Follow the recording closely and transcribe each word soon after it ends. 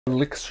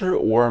Elixer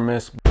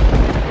Ormus.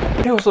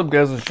 Hey, what's up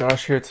guys, it's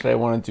Josh here. Today I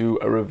want to do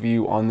a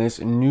review on this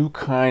new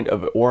kind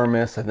of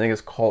Ormus. I think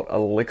it's called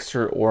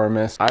Elixer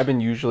Ormus. I've been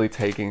usually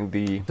taking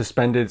the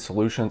Suspended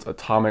Solutions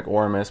Atomic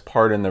Ormus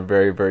part in the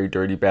very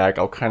dirty bag.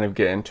 I'll kind of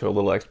get into a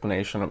little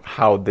explanation of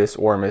how this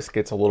Ormus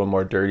gets a little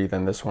more dirty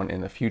than this one in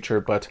the future,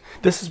 but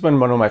this has been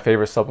one of my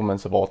favorite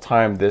supplements of all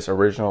time, this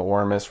original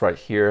Ormus right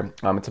here.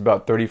 It's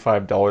about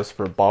 $35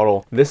 for a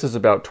bottle. This is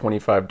about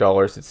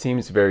 $25. It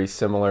seems very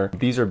similar.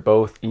 These are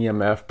both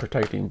EMF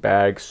protecting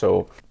bags,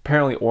 so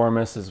apparently Ormus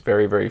is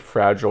very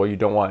fragile. You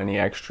don't want any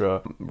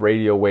extra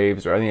radio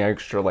waves or any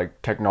extra like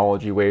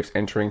technology waves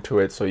entering to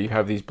it, so you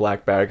have these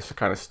black bags to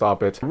kind of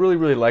stop it. I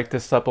really like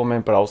this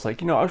supplement, but I was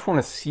like, I just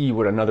want to see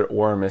what another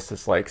Ormus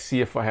is like,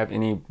 see if I have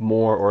any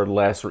more or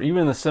less or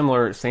even the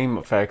same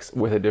effects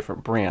with a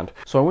different brand.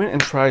 So I went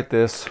and tried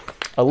this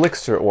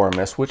Elixer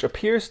Ormus, which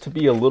appears to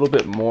be a little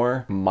bit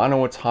more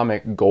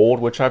monoatomic gold,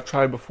 which I've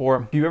tried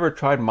before. If you've ever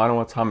tried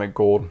monoatomic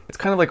gold, it's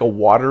kind of like a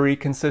watery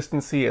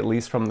consistency, at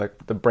least from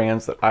the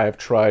brands that I've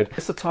tried.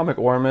 This Atomic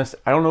Ormus,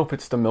 I don't know if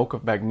it's the milk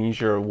of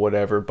magnesia or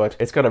whatever, but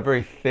it's got a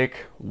very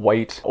thick,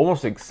 white,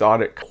 almost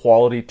exotic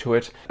quality to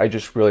it. I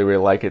just really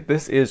like it.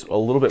 This is a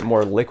little bit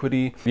more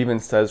liquidy. It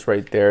even says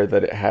right there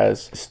that it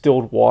has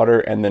distilled water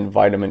and then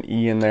vitamin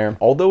E in there.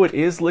 Although it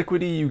is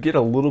liquidy, you get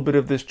a little bit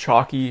of this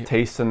chalky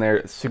taste in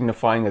there,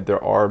 signifying that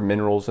there are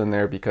minerals in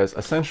there, because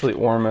essentially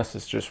Ormus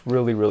is just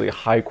really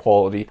high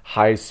quality,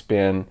 high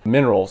spin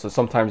minerals. And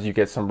sometimes you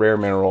get some rare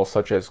minerals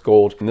such as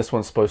gold, and this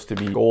one's supposed to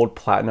be gold,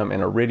 platinum,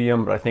 and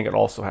iridium, but I think it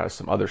also has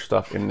some other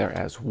stuff in there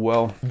as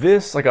well.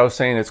 This, like I was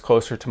saying, is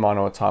closer to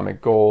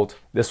monoatomic gold.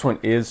 This one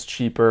is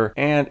cheaper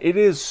and it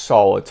is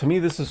solid. To me,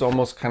 this is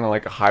almost kind of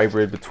like a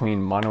hybrid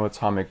between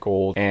monoatomic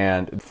gold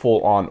and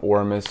full-on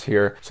Ormus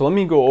here. So let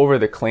me go over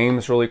the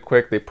claims really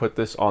quick. They put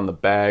this on the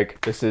bag.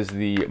 This is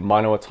the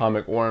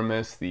monoatomic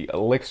Ormus, the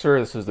Elixir.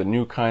 This is the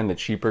new kind, the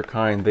cheaper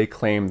kind. They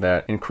claim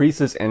that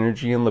increases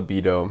energy and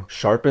libido,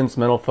 sharpens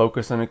mental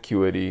focus and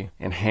acuity,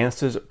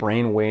 enhances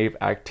brainwave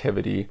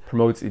activity,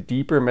 promotes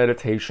deeper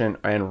meditation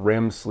and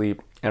REM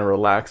sleep, and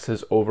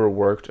relaxes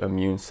overworked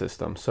immune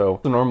system. So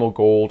the normal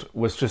gold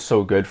was just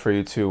so good for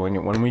you too.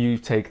 When you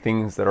take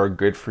things that are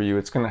good for you,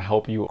 it's going to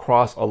help you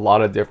across a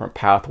lot of different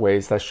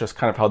pathways. That's just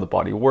kind of how the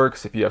body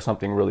works. If you have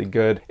something really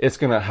good, it's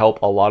going to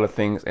help a lot of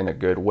things in a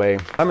good way.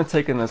 I've been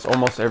taking this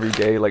almost every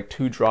day, like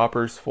 2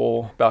 droppers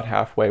full, about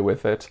halfway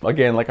with it.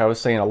 Again, like I was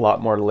saying, a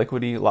lot more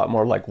liquidy, a lot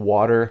more like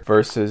water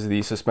versus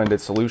the suspended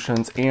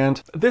solutions.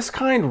 And this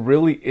kind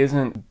really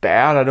isn't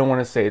bad. I don't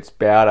want to say it's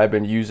bad. I've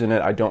been using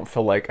it. I don't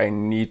feel like I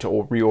need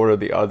to reorder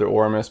the other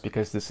Ormus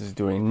because this is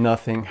doing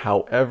nothing.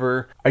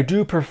 However, I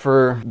do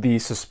prefer the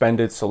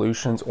Suspended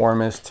Solutions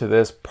Ormus to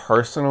this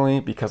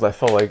personally, because I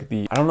feel like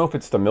I don't know if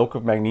it's the milk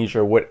of magnesia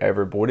or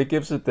whatever, but it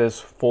gives it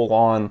this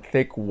full-on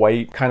thick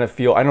white kind of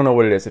feel. I don't know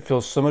what it is. It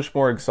feels so much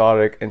more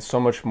exotic and so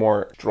much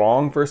more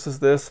strong versus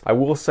this. I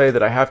will say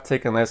that I have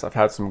taken this. I've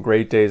had some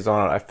great days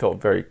on it. I felt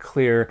very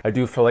clear. I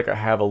do feel like I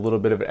have a little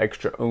bit of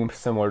extra oomph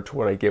similar to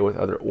what I get with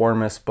other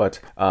Ormus, but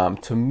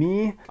to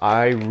me,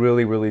 I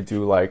really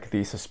do like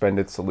the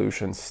Suspended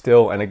Solutions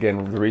still. And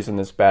again, the reason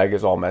this bag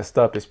is all messed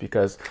up is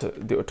because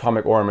the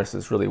Atomic Ormus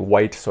is really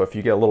white, so if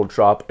you get a little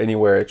drop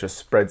anywhere, it just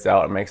spreads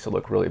out and makes it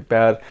look really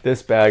bad.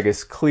 This bag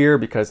is clear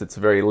because it's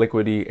very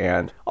liquidy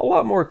and a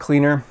lot more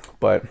cleaner,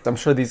 but I'm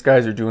sure these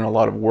guys are doing a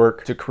lot of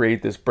work to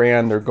create this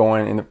brand. They're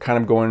kind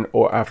of going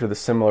after the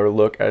similar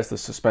look as the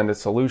Suspended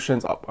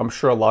Solutions. I'm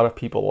sure a lot of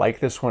people like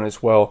this one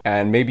as well,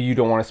 and maybe you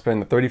don't want to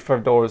spend the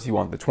 $35, you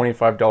want the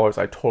 $25.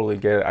 I totally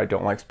get it. I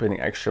don't like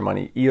spending extra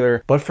money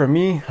either, but for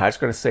me, I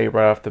just gotta say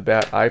right off the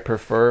bat, I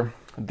prefer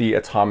the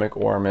Atomic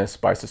Ormus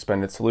by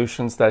Suspended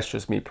Solutions. That's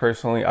just me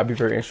personally. I'd be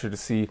very interested to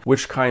see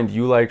which kind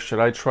you like. Should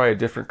I try a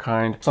different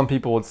kind? Some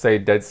people would say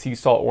Dead Sea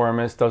Salt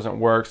Ormus doesn't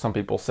work. Some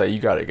people say you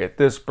got to get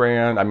this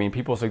brand. I mean,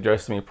 people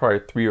suggested me probably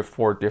 3 or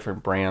 4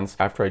 different brands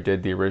after I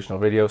did the original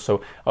video.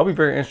 So I'll be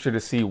very interested to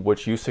see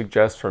what you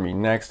suggest for me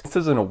next. This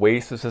isn't a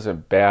waste. This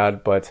isn't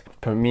bad, but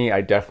for me,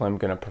 I definitely am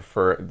going to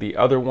prefer the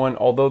other one.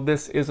 Although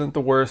this isn't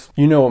the worst,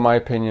 you know what my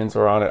opinions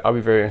are on it. I'll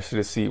be very interested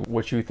to see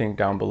what you think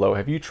down below.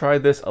 Have you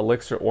tried this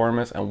Elixir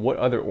Ormus? And what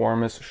other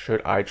Ormus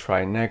should I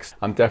try next?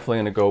 I'm definitely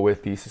going to go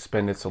with the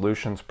Suspended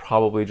Solutions,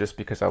 probably just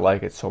because I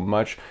like it so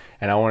much,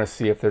 and I want to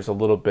see if there's a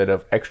little bit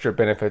of extra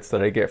benefits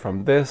that I get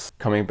from this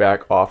coming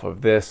back off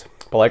of this.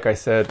 But like I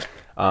said,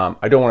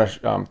 I don't want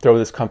to throw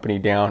this company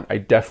down. I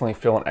definitely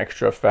feel an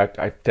extra effect.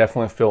 I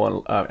definitely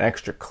feel an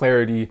extra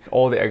clarity,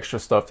 all the extra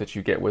stuff that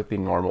you get with the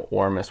normal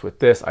Ormus. With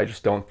this, I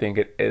just don't think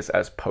it is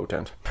as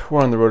potent.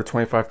 We're on the road to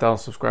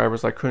 25,000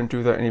 subscribers. I couldn't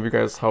do that. Any of you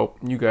guys help.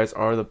 You guys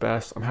are the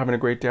best. I'm having a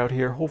great day out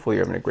here. Hopefully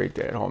you're having a great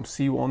day at home.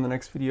 See you on the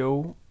next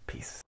video.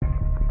 Peace.